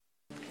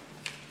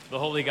The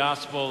Holy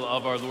Gospel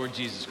of our Lord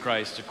Jesus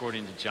Christ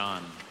according to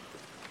John.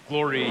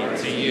 Glory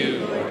to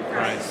you, Lord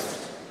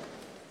Christ.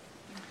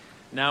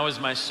 Now is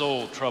my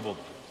soul troubled,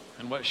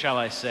 and what shall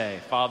I say?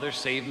 Father,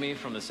 save me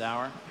from this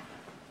hour.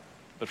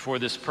 But for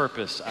this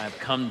purpose I have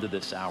come to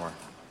this hour.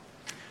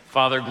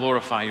 Father,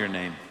 glorify your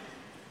name.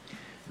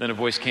 Then a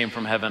voice came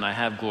from heaven, I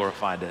have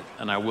glorified it,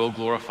 and I will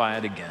glorify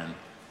it again.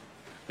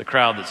 The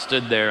crowd that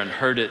stood there and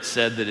heard it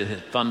said that it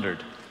had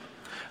thundered.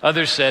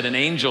 Others said, an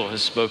angel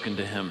has spoken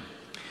to him.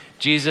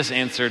 Jesus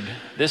answered,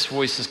 this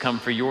voice has come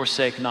for your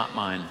sake, not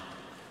mine.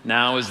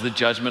 Now is the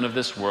judgment of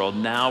this world.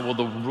 Now will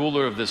the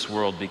ruler of this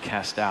world be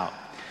cast out.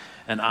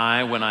 And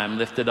I, when I am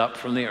lifted up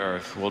from the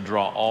earth, will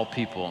draw all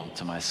people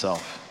to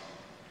myself.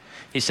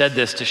 He said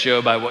this to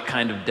show by what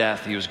kind of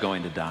death he was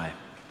going to die.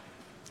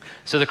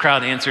 So the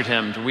crowd answered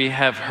him, we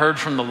have heard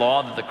from the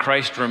law that the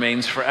Christ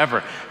remains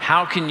forever.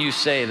 How can you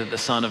say that the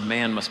Son of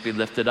Man must be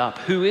lifted up?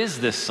 Who is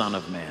this Son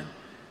of Man?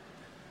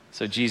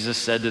 So Jesus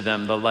said to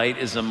them, the light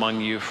is among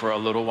you for a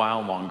little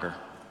while longer.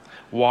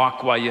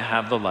 Walk while you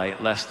have the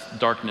light, lest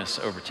darkness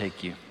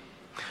overtake you.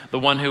 The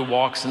one who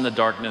walks in the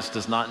darkness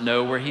does not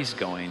know where he's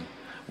going.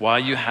 While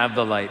you have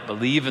the light,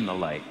 believe in the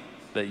light,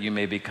 that you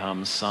may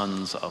become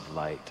sons of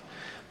light.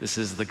 This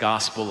is the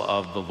gospel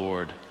of the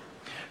Lord.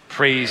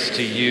 Praise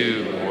to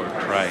you, Lord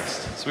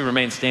Christ. As we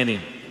remain standing,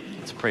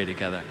 let's pray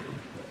together.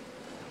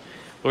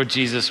 Lord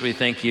Jesus, we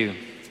thank you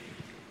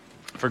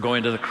for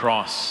going to the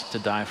cross to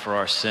die for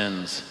our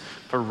sins,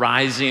 for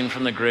rising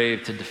from the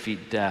grave to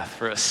defeat death,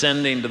 for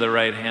ascending to the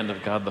right hand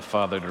of God the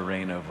Father to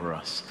reign over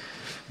us.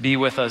 Be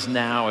with us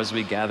now as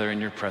we gather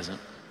in your presence.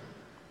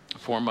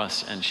 Form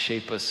us and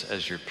shape us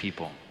as your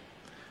people,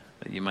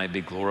 that you might be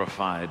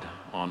glorified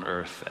on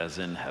earth as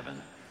in heaven.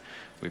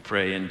 We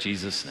pray in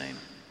Jesus' name.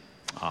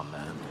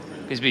 Amen.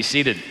 Please be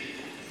seated.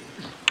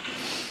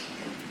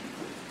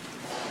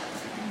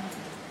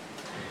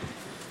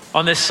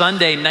 On this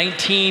Sunday,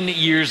 19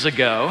 years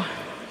ago,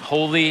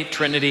 Holy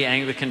Trinity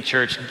Anglican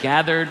Church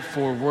gathered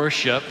for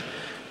worship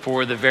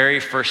for the very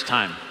first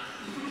time.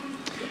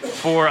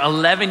 For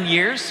 11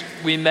 years,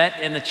 we met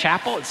in the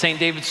chapel at St.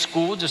 David's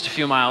School just a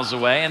few miles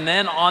away. And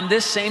then on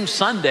this same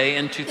Sunday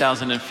in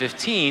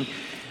 2015,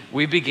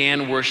 we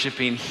began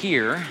worshiping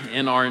here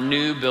in our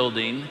new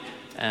building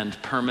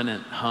and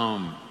permanent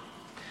home.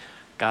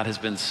 God has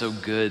been so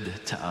good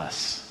to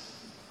us.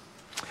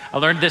 I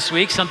learned this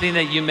week something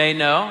that you may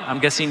know. I'm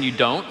guessing you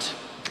don't.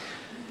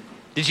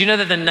 Did you know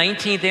that the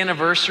 19th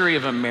anniversary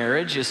of a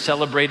marriage is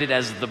celebrated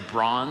as the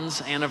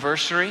bronze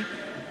anniversary?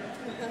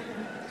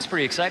 It's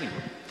pretty exciting.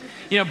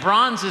 You know,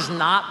 bronze is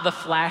not the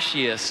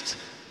flashiest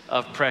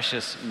of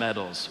precious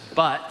metals,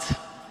 but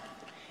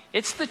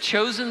it's the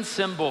chosen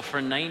symbol for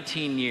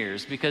 19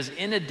 years because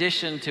in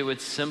addition to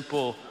its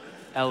simple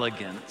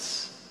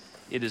elegance,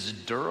 it is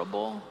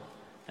durable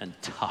and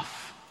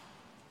tough.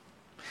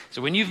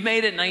 So when you've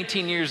made it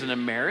 19 years in a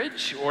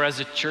marriage or as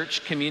a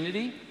church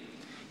community,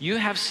 you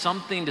have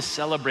something to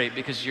celebrate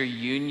because your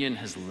union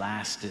has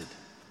lasted.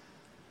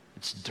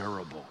 It's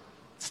durable.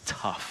 It's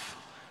tough.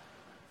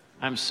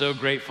 I'm so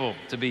grateful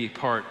to be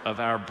part of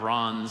our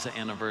bronze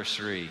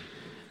anniversary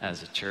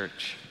as a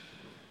church.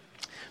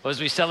 Well, as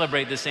we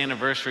celebrate this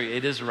anniversary,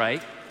 it is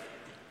right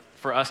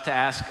for us to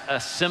ask a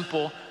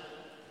simple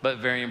but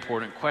very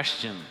important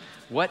question.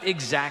 What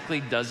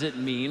exactly does it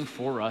mean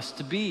for us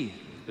to be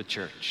the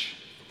church?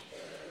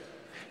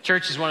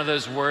 Church is one of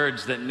those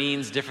words that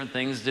means different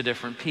things to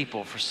different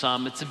people. For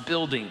some, it's a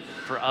building.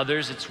 For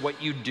others, it's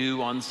what you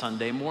do on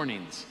Sunday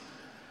mornings.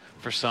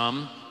 For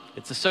some,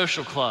 it's a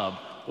social club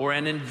or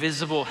an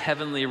invisible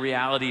heavenly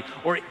reality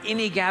or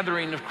any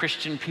gathering of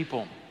Christian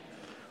people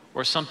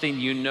or something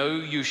you know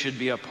you should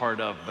be a part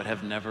of but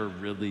have never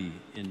really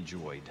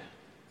enjoyed.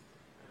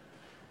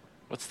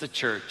 What's the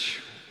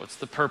church? What's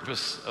the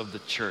purpose of the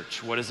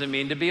church? What does it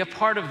mean to be a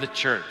part of the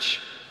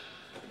church?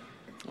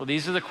 Well,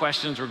 these are the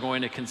questions we're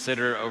going to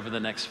consider over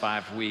the next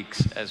 5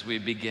 weeks as we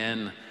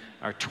begin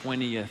our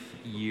 20th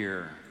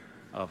year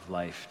of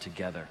life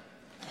together.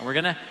 And we're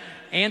going to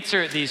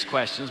answer these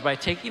questions by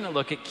taking a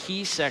look at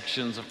key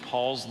sections of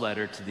Paul's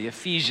letter to the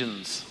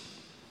Ephesians.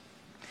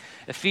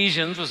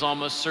 Ephesians was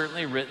almost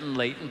certainly written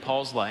late in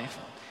Paul's life.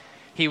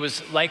 He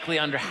was likely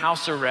under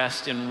house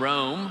arrest in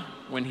Rome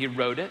when he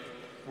wrote it,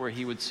 where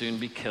he would soon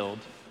be killed.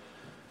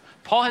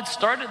 Paul had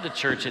started the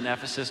church in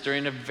Ephesus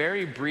during a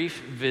very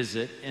brief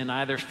visit in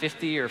either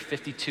 50 or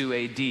 52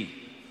 AD.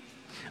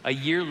 A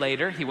year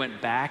later, he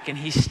went back and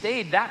he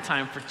stayed that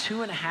time for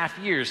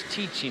 2.5 years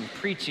teaching,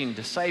 preaching,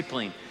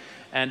 discipling,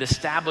 and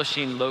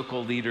establishing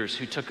local leaders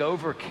who took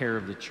over care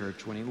of the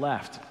church when he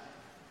left.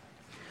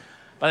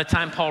 By the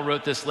time Paul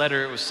wrote this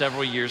letter, it was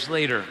several years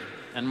later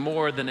and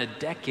more than a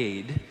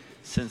decade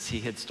since he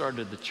had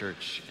started the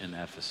church in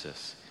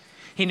Ephesus.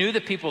 He knew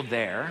the people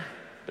there,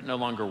 but no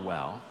longer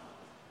well.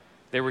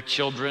 There were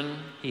children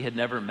he had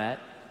never met,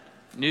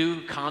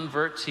 new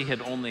converts he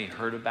had only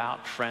heard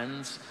about,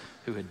 friends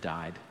who had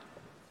died.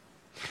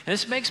 And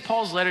this makes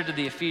Paul's letter to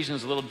the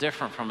Ephesians a little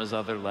different from his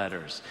other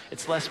letters.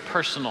 It's less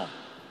personal.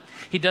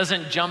 He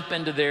doesn't jump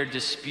into their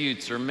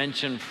disputes or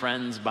mention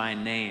friends by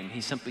name.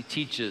 He simply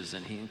teaches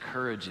and he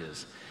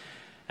encourages.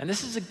 And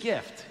this is a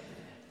gift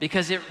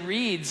because it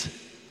reads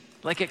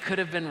like it could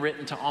have been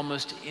written to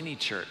almost any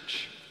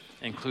church,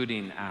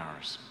 including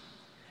ours.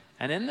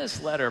 And in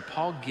this letter,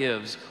 Paul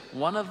gives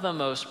one of the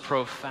most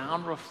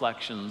profound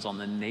reflections on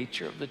the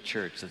nature of the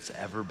church that's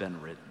ever been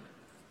written.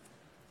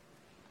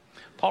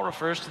 Paul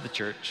refers to the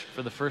church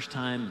for the first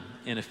time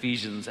in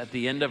Ephesians at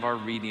the end of our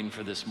reading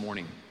for this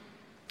morning.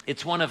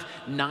 It's one of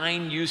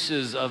 9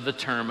 uses of the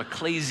term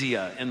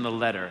ecclesia in the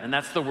letter, and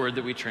that's the word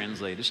that we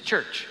translate as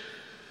church.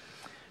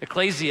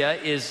 Ecclesia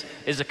is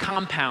a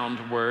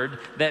compound word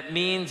that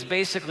means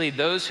basically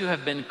those who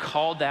have been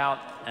called out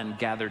and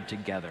gathered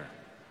together.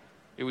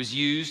 It was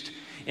used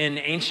in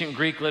ancient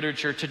Greek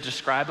literature to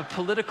describe a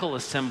political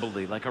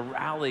assembly, like a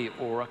rally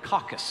or a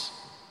caucus.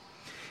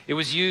 It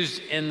was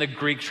used in the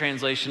Greek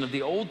translation of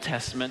the Old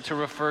Testament to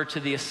refer to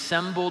the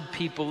assembled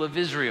people of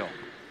Israel.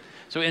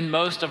 So in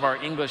most of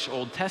our English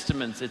Old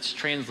Testaments, it's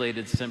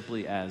translated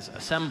simply as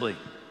assembly.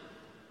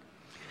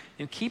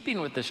 In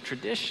keeping with this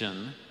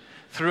tradition,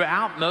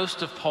 throughout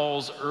most of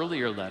Paul's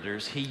earlier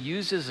letters, he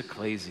uses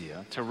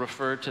ecclesia to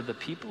refer to the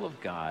people of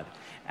God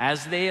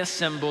as they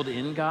assembled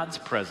in God's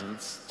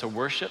presence to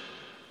worship,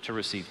 to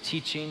receive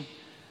teaching,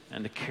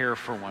 and to care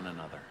for one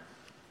another.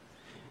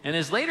 In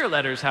his later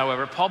letters,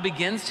 however, Paul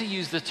begins to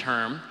use the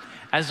term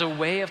as a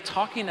way of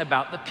talking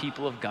about the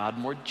people of God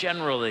more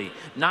generally,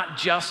 not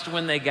just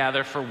when they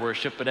gather for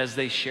worship, but as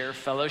they share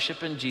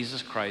fellowship in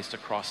Jesus Christ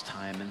across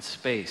time and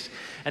space.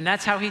 And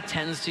that's how he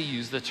tends to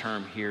use the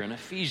term here in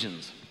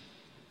Ephesians.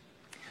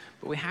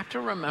 But we have to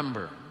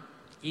remember,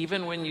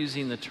 even when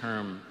using the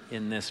term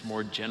in this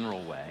more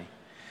general way,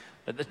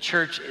 that the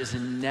church is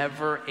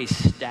never a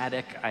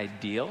static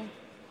ideal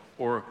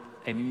or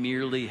a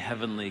merely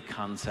heavenly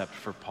concept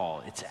for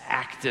Paul. It's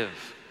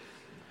active.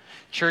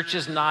 Church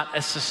is not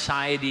a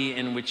society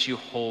in which you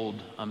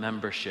hold a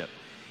membership.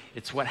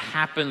 It's what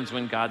happens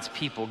when God's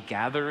people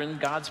gather in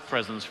God's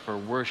presence for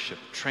worship,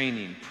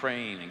 training,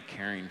 praying, and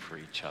caring for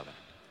each other.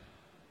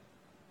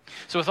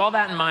 So with all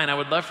that in mind, I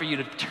would love for you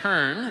to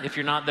turn, if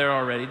you're not there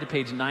already, to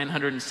page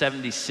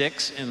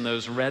 976 in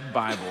those red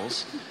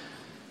Bibles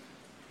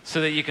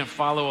so that you can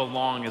follow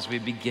along as we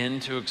begin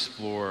to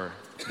explore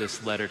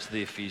this letter to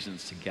the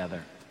Ephesians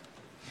together.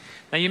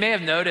 Now, you may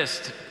have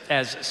noticed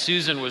as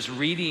Susan was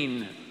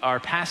reading our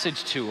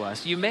passage to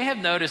us, you may have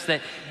noticed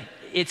that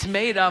it's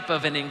made up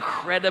of an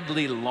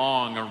incredibly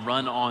long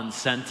run-on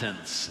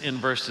sentence in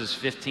verses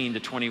 15 to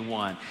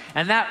 21.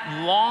 And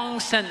that long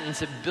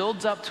sentence, it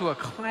builds up to a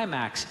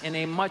climax in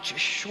a much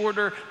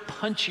shorter,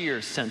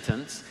 punchier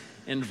sentence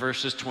in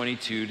verses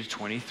 22 to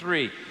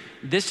 23.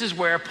 This is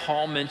where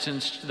Paul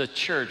mentions the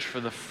church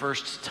for the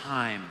first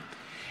time.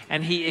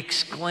 And he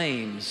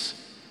exclaims,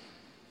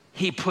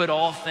 "He put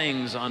all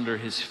things under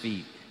his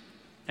feet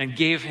and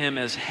gave him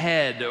as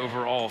head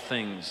over all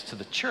things to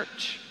the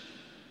church,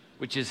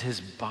 which is his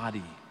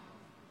body,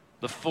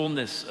 the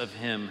fullness of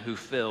him who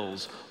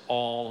fills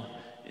all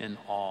in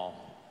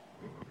all."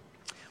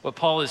 What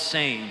Paul is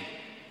saying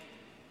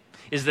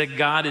is that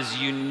God is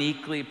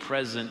uniquely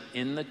present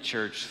in the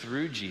church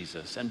through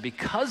Jesus. And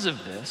because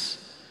of this,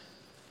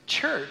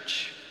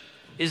 church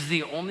is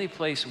the only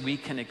place we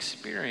can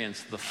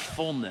experience the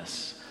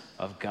fullness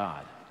of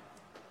God.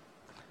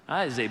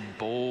 That is a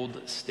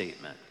bold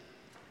statement.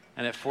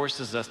 And it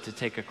forces us to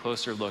take a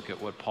closer look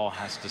at what Paul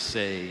has to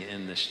say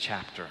in this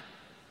chapter.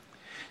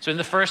 So in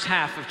the first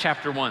half of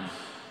chapter 1,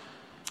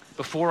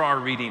 before our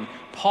reading,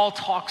 Paul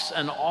talks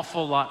an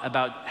awful lot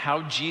about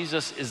how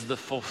Jesus is the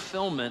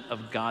fulfillment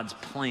of God's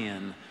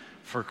plan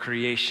for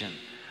creation.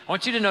 I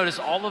want you to notice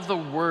all of the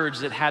words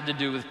that had to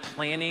do with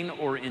planning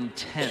or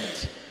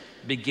intent,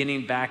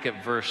 beginning back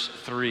at verse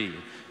 3.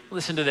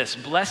 Listen to this.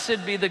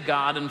 "Blessed be the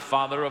God and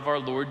Father of our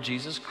Lord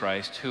Jesus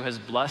Christ, who has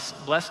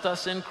blessed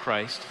us in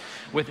Christ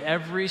with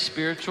every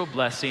spiritual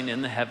blessing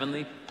in the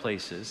heavenly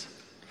places,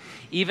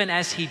 even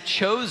as he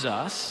chose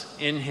us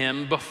in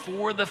him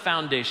before the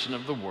foundation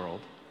of the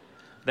world,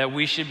 that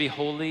we should be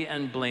holy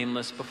and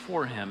blameless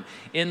before him.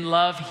 In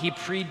love, he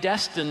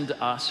predestined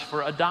us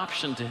for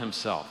adoption to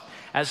himself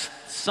as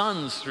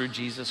sons through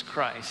Jesus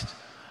Christ,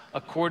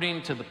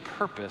 according to the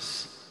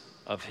purpose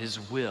of his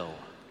will."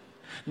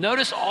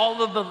 Notice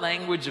all of the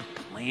language of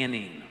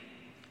planning.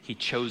 He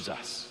chose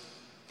us.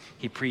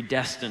 He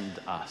predestined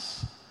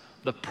us.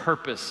 The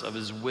purpose of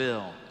his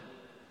will.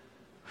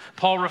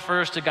 Paul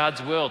refers to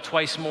God's will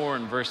twice more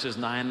in verses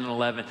 9 and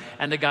 11,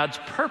 and to God's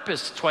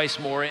purpose twice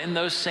more in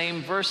those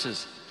same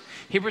verses.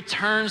 He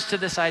returns to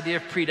this idea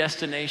of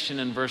predestination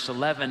in verse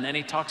 11, and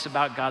he talks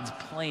about God's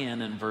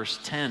plan in verse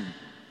 10.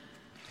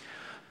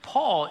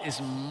 Paul is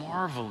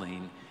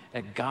marveling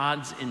at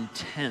God's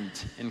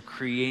intent in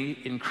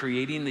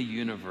creating the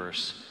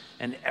universe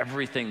and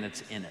everything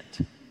that's in it.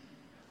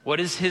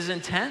 What is his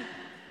intent?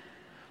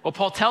 Well,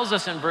 Paul tells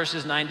us in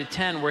verses 9 to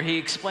 10 where he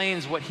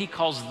explains what he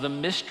calls the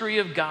mystery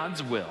of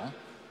God's will,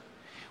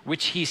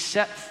 which he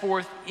set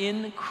forth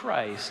in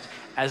Christ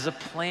as a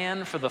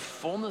plan for the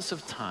fullness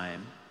of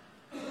time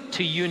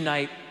to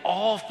unite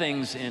all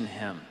things in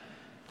him,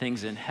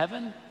 things in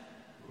heaven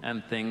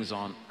and things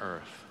on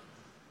earth.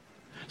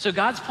 So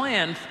God's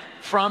plan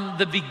from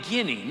the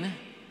beginning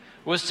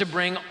was to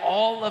bring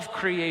all of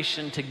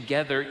creation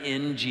together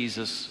in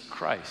Jesus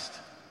Christ,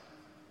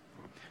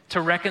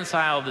 to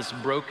reconcile this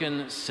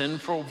broken,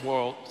 sinful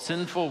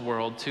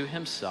world to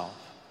himself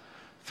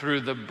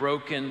through the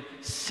broken,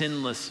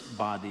 sinless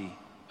body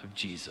of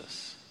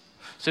Jesus,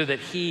 so that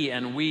he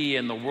and we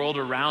and the world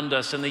around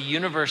us and the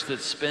universe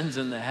that spins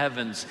in the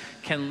heavens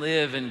can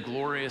live in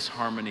glorious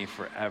harmony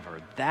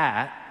forever.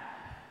 That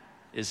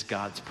is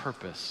God's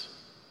purpose.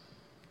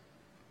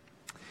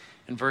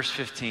 In verse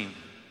 15,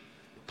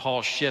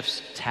 Paul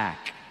shifts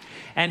tack,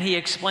 and he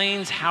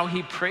explains how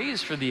he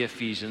prays for the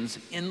Ephesians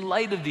in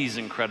light of these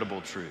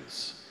incredible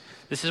truths.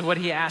 This is what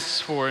he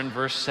asks for in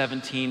verse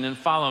 17 and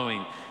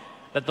following: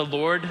 that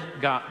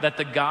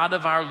the God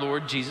of our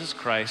Lord Jesus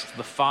Christ,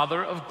 the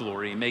Father of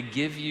glory, may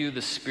give you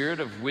the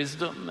spirit of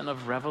wisdom and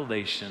of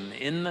revelation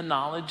in the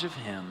knowledge of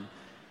him,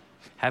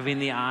 having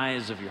the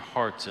eyes of your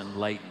hearts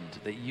enlightened,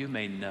 that you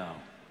may know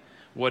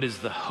what is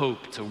the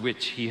hope to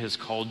which he has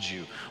called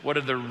you, what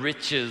are the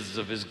riches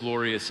of his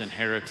glorious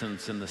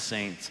inheritance in the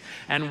saints,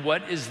 and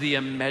what is the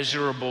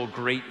immeasurable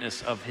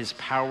greatness of his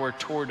power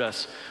toward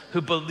us who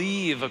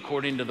believe,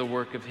 according to the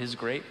work of his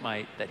great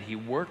might, that he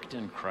worked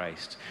in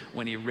Christ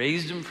when he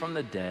raised him from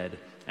the dead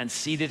and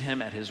seated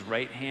him at his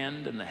right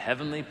hand in the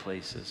heavenly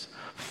places,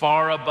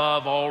 far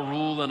above all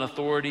rule and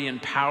authority and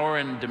power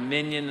and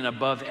dominion, and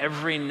above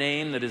every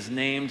name that is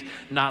named,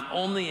 not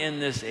only in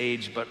this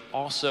age, but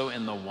also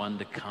in the one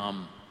to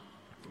come.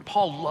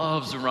 Paul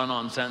loves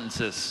run-on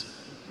sentences.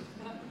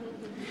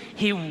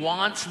 He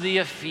wants the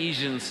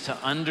Ephesians to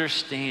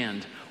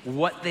understand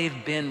what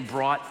they've been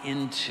brought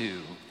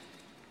into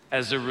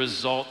as a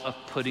result of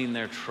putting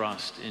their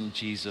trust in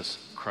Jesus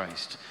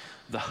Christ.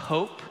 The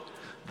hope,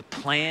 the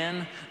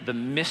plan, the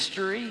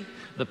mystery,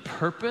 the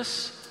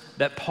purpose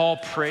that Paul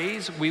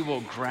prays we will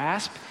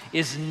grasp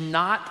is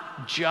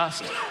not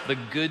just the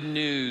good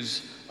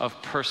news of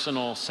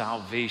personal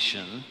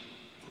salvation.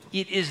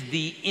 It is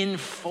the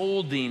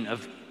enfolding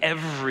of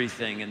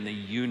everything in the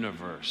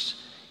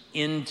universe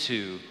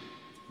into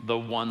the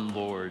one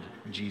Lord,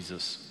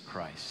 Jesus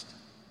Christ.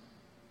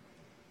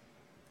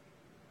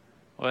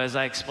 Well, as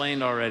I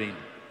explained already,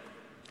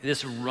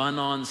 this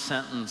run-on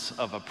sentence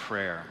of a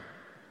prayer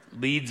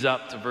leads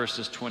up to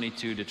verses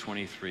 22 to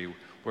 23,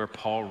 where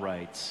Paul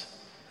writes,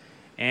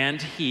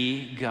 "And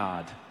he,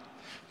 God,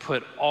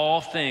 put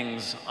all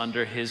things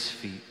under his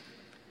feet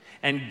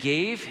and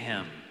gave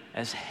him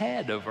as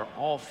head over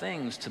all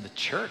things to the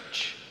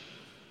church,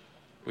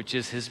 which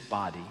is his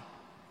body,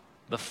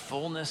 the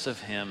fullness of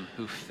him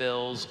who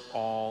fills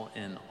all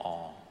in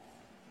all."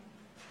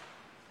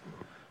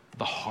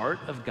 The heart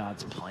of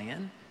God's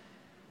plan,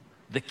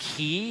 the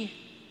key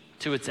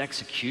to its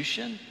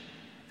execution,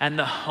 and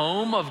the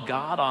home of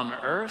God on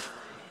earth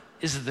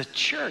is the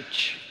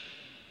church.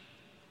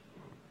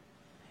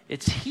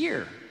 It's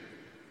here.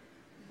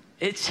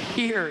 It's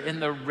here in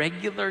the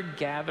regular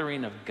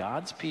gathering of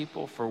God's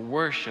people for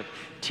worship,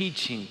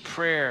 teaching,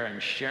 prayer,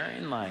 and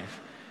sharing life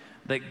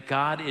that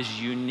God is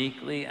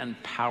uniquely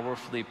and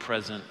powerfully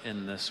present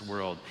in this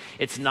world.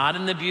 It's not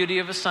in the beauty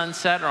of a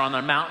sunset or on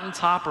a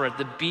mountaintop or at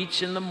the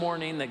beach in the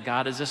morning that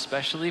God is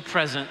especially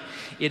present.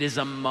 It is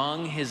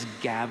among his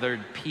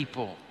gathered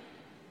people.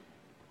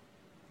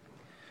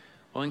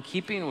 Well, in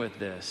keeping with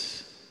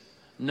this,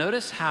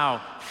 notice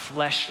how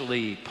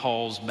fleshly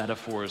Paul's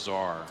metaphors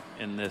are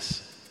in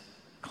this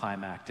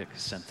climactic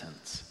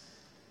sentence.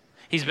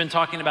 He's been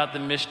talking about the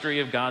mystery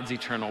of God's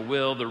eternal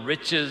will, the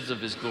riches of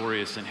his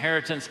glorious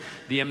inheritance,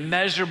 the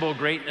immeasurable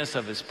greatness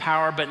of his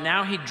power, but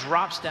now he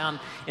drops down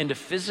into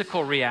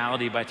physical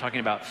reality by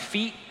talking about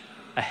feet,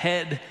 a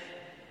head,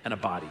 and a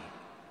body.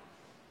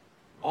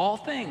 All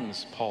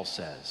things, Paul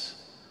says,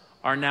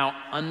 are now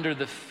under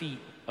the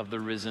feet of the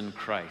risen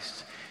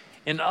Christ.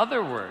 In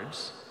other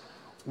words,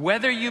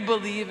 whether you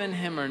believe in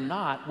him or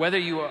not, whether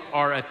you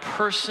are a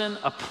person,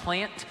 a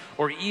plant,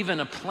 or even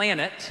a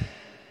planet,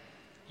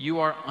 you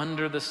are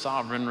under the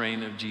sovereign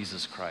reign of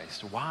Jesus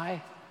Christ.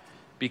 Why?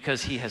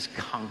 Because he has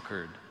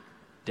conquered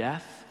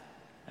death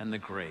and the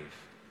grave.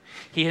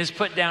 He has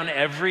put down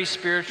every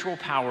spiritual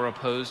power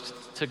opposed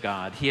to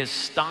God. He has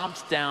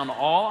stomped down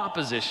all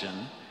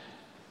opposition.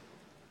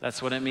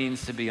 That's what it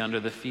means to be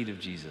under the feet of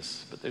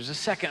Jesus. But there's a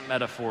second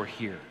metaphor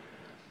here.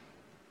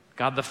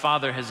 God the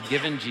Father has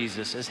given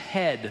Jesus as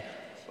head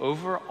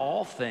over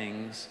all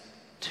things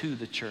to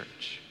the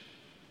church.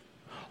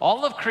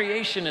 All of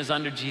creation is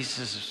under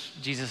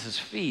Jesus'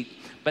 feet,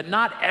 but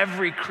not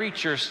every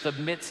creature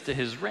submits to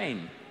his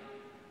reign.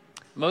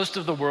 Most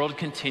of the world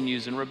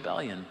continues in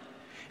rebellion,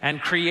 and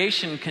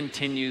creation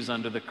continues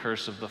under the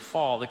curse of the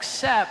fall,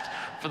 except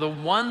for the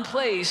one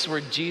place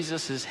where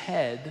Jesus is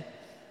head,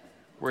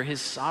 where his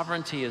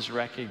sovereignty is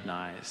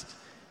recognized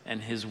and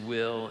his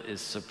will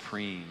is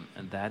supreme,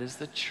 and that is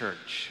the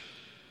church.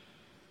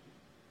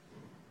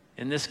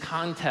 In this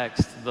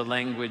context, the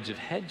language of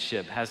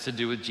headship has to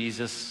do with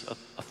Jesus'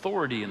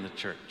 authority in the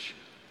church.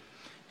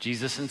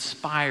 Jesus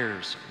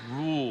inspires,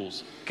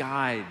 rules,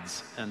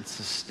 guides, and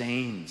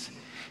sustains.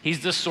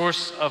 He's the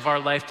source of our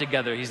life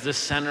together. He's the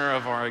center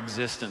of our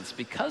existence.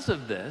 Because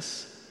of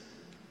this,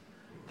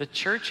 the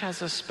church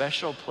has a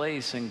special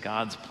place in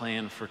God's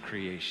plan for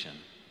creation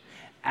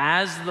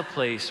as the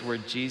place where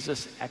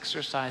Jesus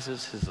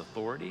exercises his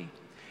authority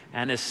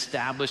and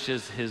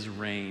establishes his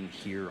reign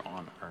here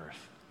on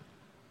earth.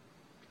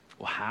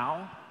 Well,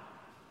 how?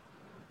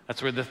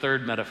 That's where the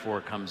third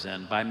metaphor comes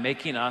in, by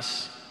making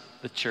us,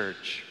 the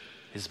church,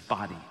 his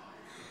body.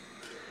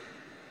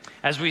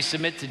 As we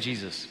submit to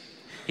Jesus,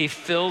 he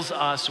fills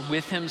us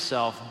with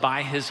himself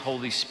by his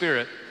Holy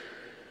Spirit.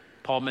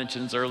 Paul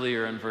mentions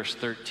earlier in verse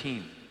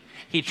 13.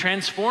 He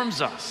transforms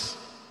us,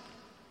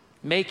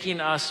 making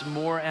us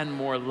more and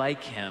more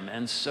like him,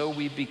 and so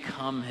we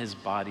become his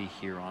body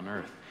here on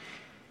earth.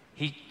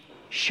 He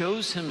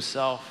shows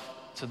himself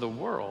to the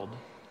world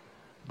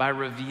by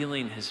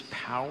revealing his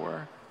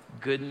power,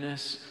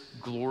 goodness,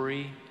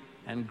 glory,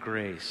 and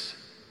grace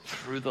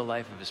through the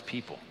life of his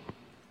people.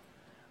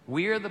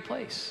 We are the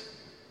place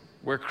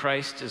where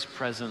Christ is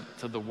present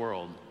to the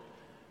world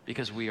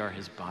because we are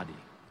his body.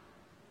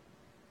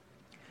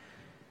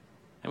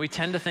 And we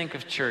tend to think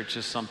of church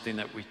as something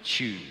that we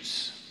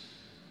choose.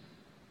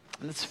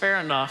 And it's fair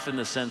enough in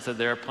the sense that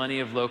there are plenty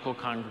of local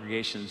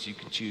congregations you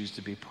could choose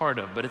to be part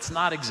of, but it's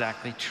not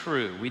exactly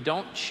true. We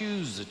don't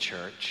choose the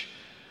church.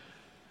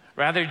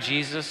 Rather,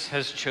 Jesus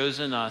has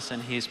chosen us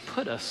and he's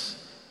put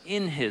us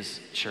in his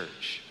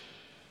church.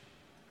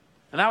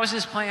 And that was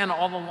his plan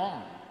all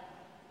along.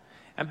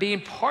 And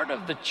being part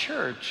of the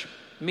church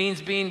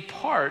means being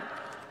part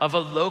of a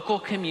local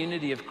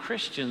community of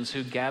Christians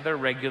who gather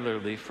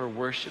regularly for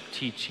worship,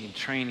 teaching,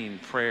 training,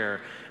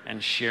 prayer,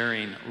 and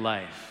sharing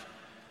life.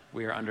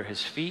 We are under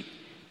his feet.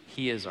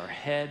 He is our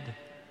head.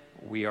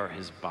 We are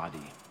his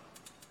body.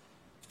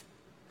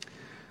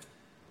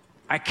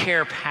 I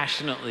care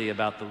passionately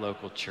about the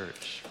local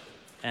church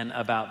and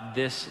about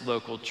this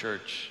local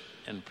church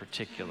in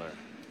particular,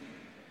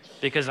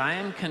 because I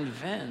am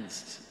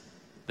convinced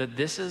that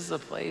this is the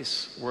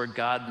place where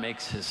God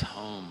makes his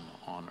home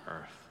on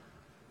earth.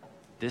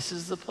 This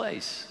is the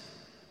place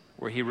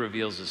where he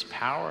reveals his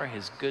power,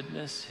 his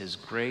goodness, his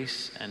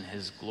grace, and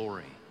his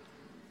glory.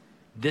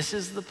 This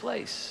is the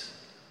place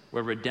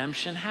where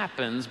redemption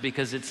happens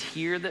because it's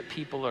here that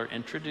people are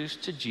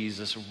introduced to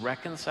Jesus,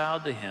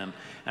 reconciled to him,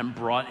 and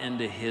brought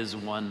into his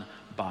one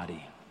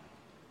body.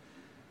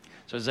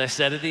 So as I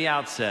said at the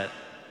outset,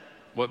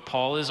 what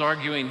Paul is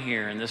arguing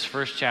here in this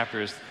first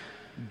chapter is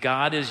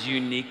God is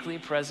uniquely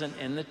present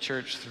in the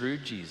church through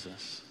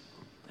Jesus.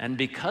 And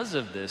because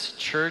of this,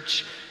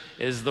 church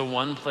is the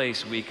one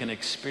place we can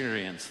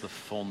experience the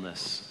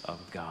fullness of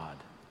God.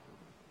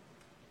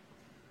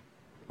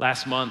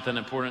 Last month, an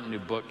important new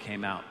book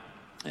came out.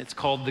 It's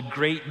called The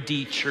Great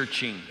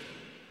De-Churching.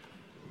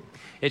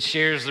 It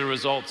shares the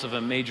results of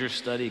a major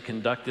study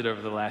conducted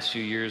over the last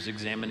few years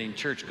examining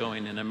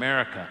church-going in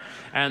America.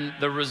 And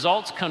the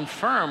results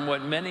confirm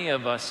what many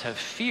of us have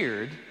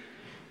feared,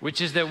 which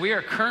is that we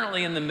are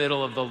currently in the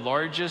middle of the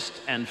largest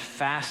and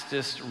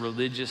fastest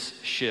religious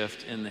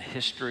shift in the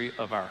history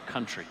of our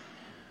country.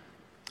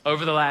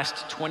 Over the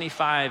last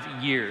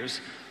 25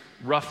 years,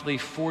 roughly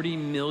 40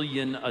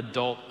 million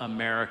adult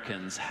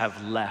Americans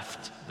have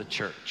left the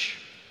church.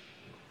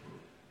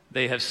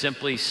 They have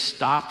simply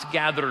stopped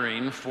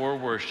gathering for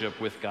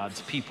worship with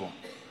God's people.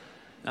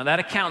 Now that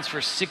accounts for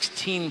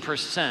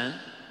 16%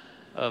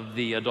 of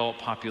the adult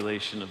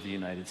population of the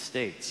United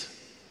States.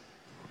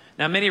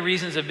 Now many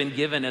reasons have been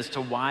given as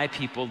to why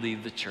people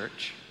leave the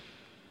church.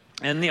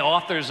 And the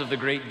authors of The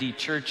Great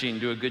De-Churching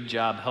do a good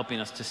job helping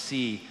us to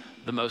see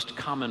the most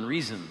common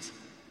reasons.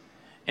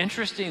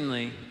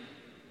 Interestingly,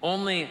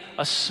 only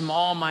a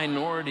small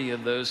minority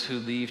of those who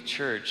leave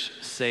church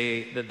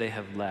say that they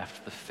have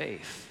left the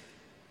faith.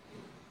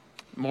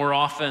 More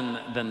often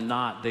than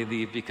not, they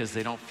leave because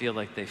they don't feel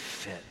like they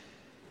fit,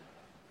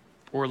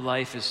 or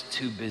life is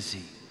too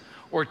busy,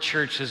 or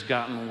church has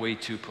gotten way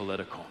too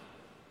political.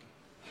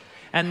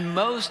 And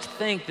most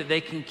think that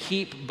they can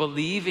keep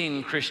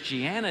believing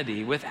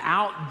Christianity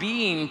without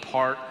being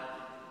part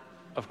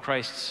of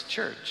Christ's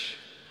church.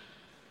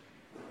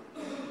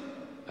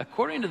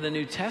 According to the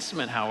New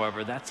Testament,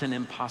 however, that's an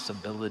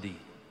impossibility.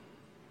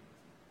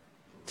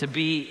 To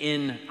be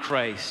in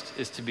Christ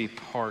is to be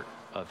part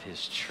of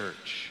his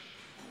church.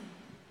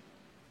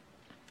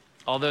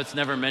 Although it's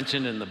never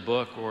mentioned in the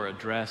book or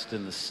addressed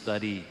in the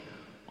study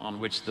on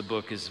which the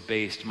book is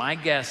based, my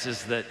guess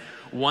is that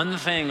one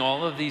thing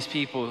all of these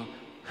people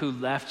who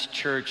left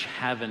church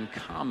have in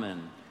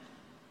common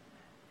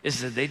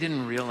is that they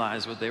didn't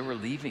realize what they were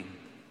leaving.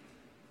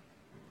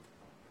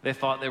 They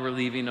thought they were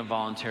leaving a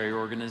voluntary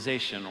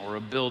organization or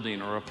a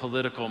building or a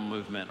political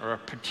movement or a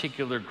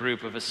particular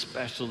group of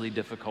especially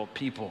difficult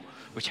people,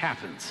 which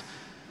happens.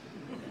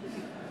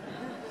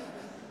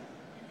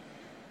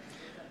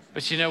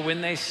 But you know,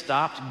 when they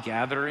stopped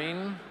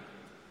gathering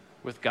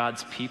with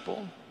God's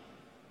people,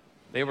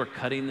 they were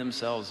cutting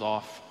themselves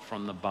off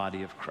from the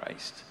body of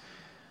Christ.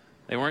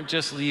 They weren't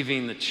just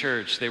leaving the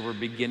church, they were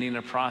beginning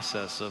a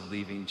process of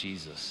leaving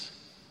Jesus.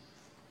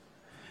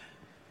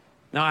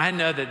 Now, I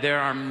know that there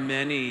are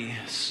many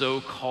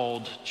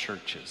so-called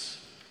churches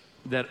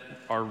that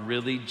are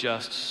really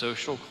just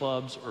social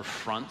clubs or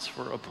fronts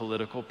for a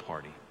political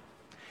party.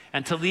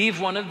 And to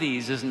leave one of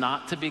these is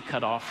not to be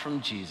cut off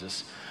from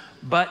Jesus,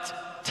 but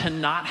to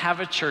not have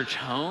a church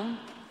home,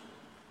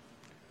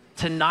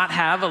 to not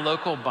have a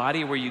local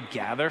body where you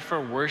gather for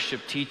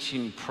worship,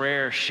 teaching,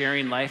 prayer,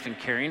 sharing life, and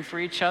caring for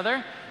each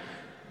other,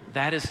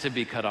 that is to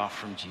be cut off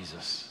from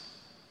Jesus.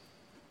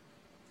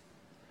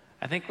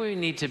 I think we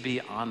need to be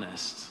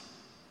honest,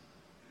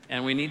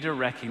 and we need to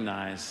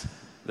recognize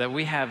that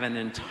we have an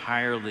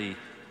entirely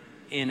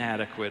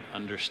inadequate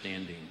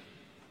understanding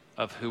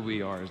of who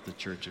we are as the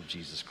Church of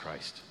Jesus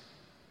Christ.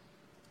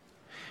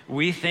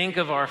 We think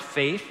of our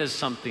faith as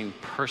something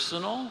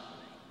personal,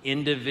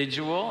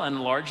 individual,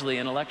 and largely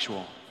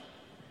intellectual.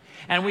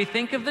 And we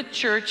think of the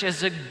church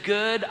as a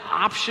good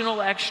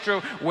optional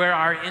extra where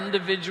our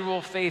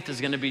individual faith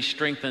is going to be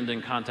strengthened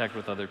in contact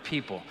with other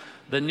people.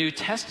 The New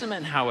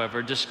Testament,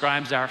 however,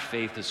 describes our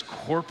faith as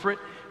corporate,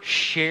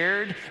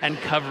 shared, and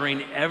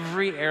covering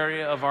every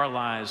area of our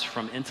lives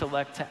from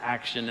intellect to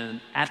action.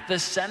 And at the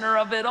center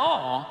of it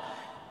all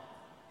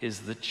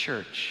is the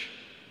church.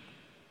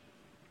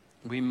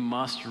 We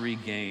must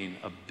regain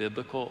a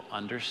biblical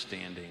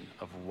understanding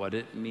of what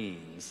it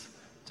means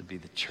to be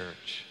the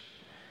church.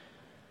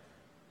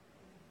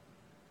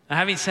 Now,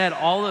 having said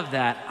all of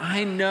that,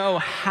 I know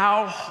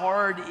how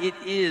hard it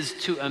is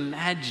to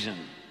imagine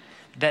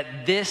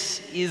that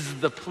this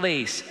is the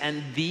place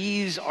and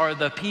these are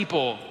the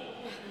people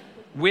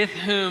with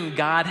whom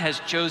God has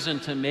chosen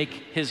to make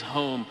his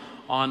home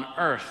on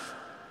earth.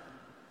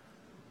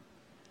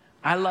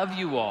 I love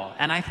you all,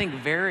 and I think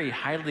very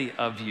highly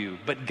of you,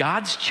 but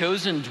God's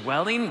chosen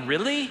dwelling,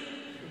 really?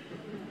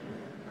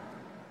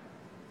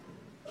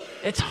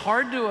 It's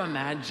hard to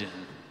imagine,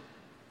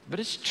 but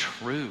it's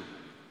true.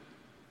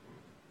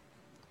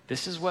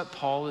 This is what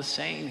Paul is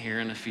saying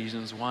here in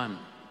Ephesians 1.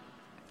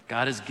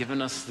 God has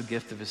given us the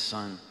gift of his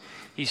Son.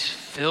 He's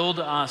filled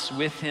us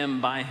with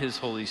him by his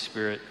Holy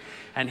Spirit,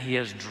 and he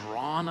has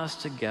drawn us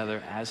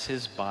together as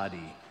his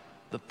body,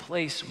 the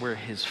place where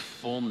his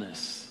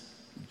fullness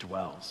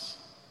dwells.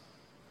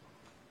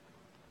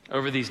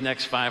 Over these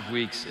next 5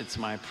 weeks, it's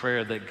my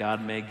prayer that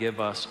God may give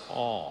us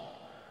all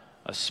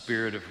a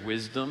spirit of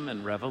wisdom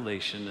and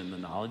revelation in the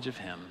knowledge of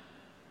him,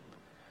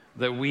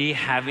 that we,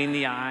 having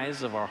the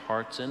eyes of our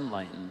hearts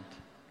enlightened,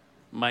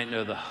 might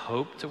know the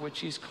hope to which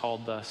he's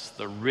called us,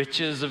 the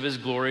riches of his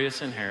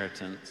glorious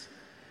inheritance,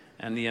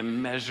 and the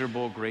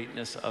immeasurable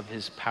greatness of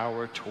his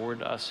power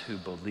toward us who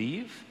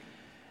believe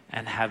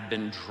and have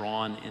been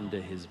drawn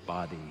into his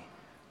body,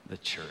 the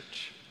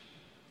church.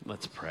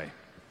 Let's pray.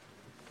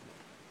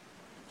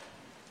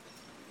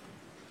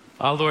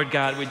 Oh, Lord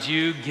God, would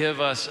you give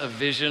us a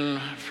vision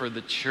for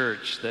the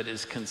church that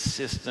is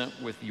consistent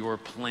with your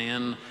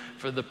plan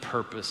for the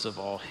purpose of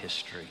all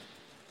history?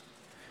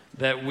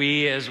 That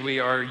we, as we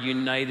are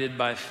united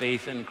by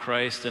faith in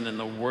Christ and in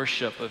the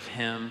worship of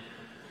him,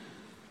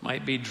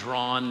 might be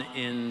drawn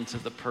into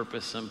the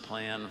purpose and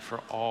plan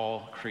for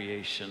all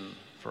creation,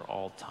 for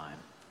all time.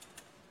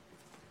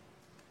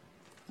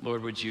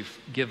 Lord, would you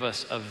give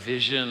us a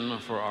vision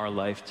for our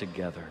life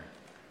together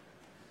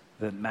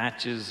that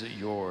matches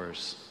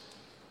yours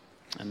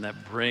and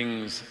that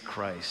brings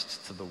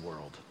Christ to the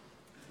world.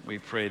 We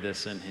pray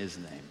this in his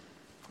name.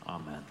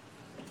 Amen.